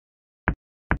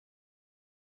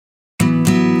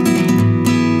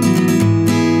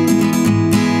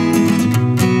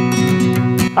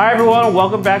Hi everyone,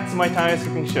 welcome back to my Taiwanese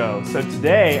cooking show. So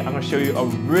today I'm going to show you a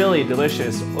really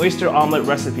delicious oyster omelet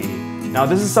recipe. Now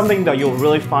this is something that you'll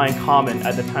really find common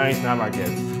at the Taiwanese night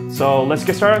market. So let's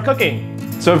get started on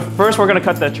cooking. So first we're going to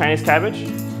cut the Chinese cabbage.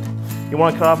 You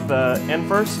want to cut off the end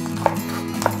first.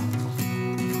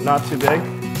 Not too big.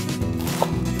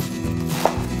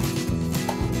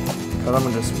 Cut them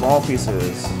into small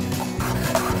pieces.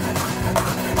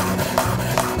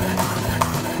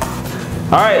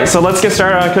 Alright, so let's get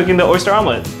started on cooking the oyster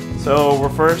omelet. So we're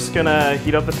first gonna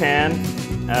heat up the pan,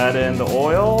 add in the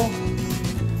oil,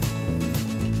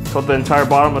 coat the entire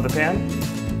bottom of the pan,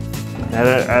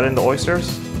 add in the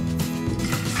oysters.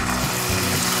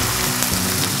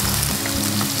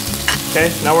 Okay,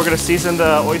 now we're gonna season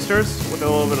the oysters with a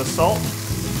little bit of salt,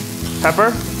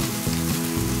 pepper,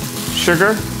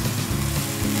 sugar,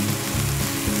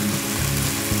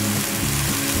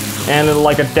 and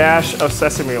like a dash of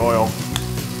sesame oil.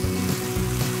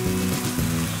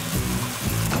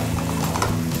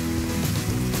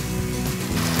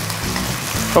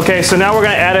 Okay, so now we're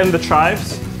going to add in the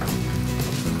chives.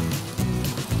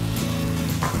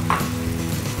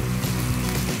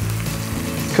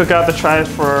 Cook out the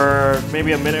chives for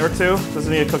maybe a minute or two.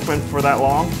 Doesn't need to cook them for that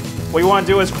long. What you want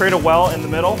to do is create a well in the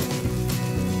middle.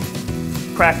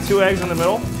 Crack 2 eggs in the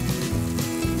middle.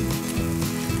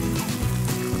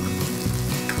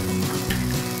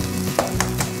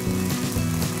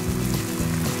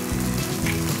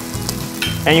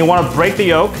 And you want to break the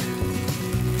yolk.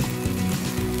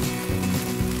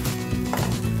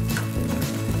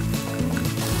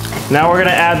 Now we're going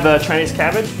to add the Chinese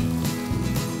cabbage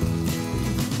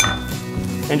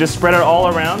and just spread it all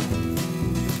around.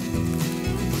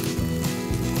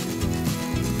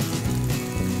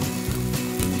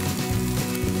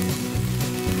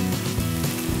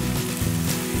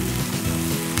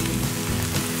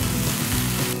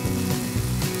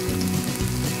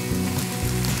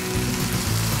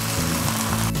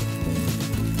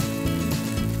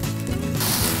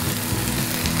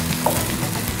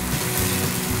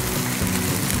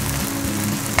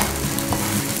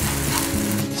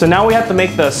 So now we have to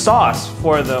make the sauce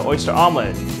for the oyster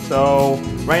omelet. So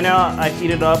right now I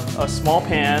heated up a small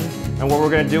pan, and what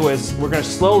we're going to do is we're going to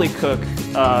slowly cook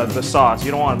the sauce. You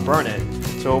don't want to burn it.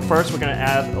 So first we're going to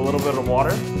add a little bit of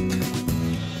water.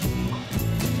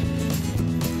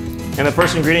 And the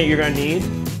first ingredient you're going to need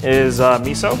is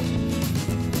miso.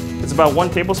 It's about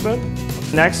 1 tablespoon.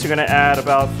 Next you're going to add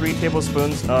about 3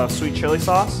 tablespoons of sweet chili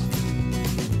sauce.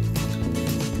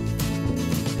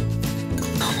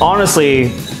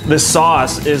 Honestly, this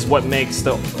sauce is what makes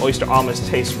the oyster omelets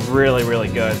taste really, really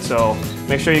good. So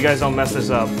make sure you guys don't mess this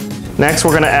up. Next,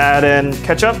 we're gonna add in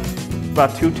ketchup,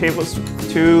 about 2 tablespoons.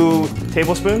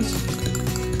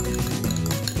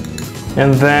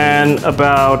 And then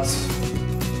about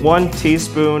 1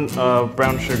 teaspoon of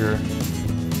brown sugar.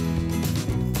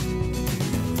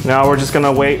 Now we're just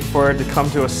gonna wait for it to come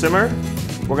to a simmer.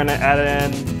 We're gonna add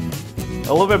in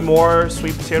a little bit more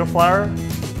sweet potato flour.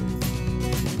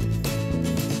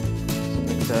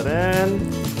 That in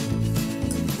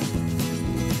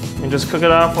and just cook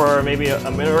it up for maybe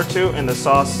a minute or two, and the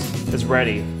sauce is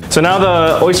ready. So now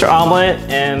the oyster omelet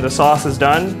and the sauce is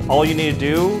done. All you need to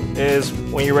do is,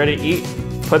 when you're ready to eat,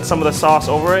 put some of the sauce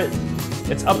over it.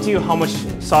 It's up to you how much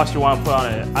sauce you want to put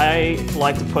on it. I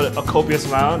like to put a copious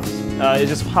amount. It's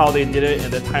just how they did it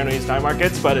in the Taiwanese night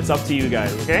markets, but it's up to you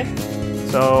guys, okay?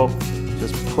 So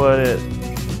just put it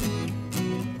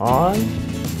on,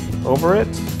 over it.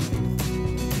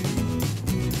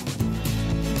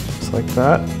 Like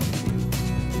that.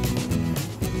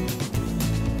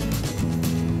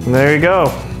 And there you go.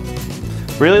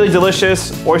 Really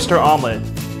delicious oyster omelet.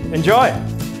 Enjoy!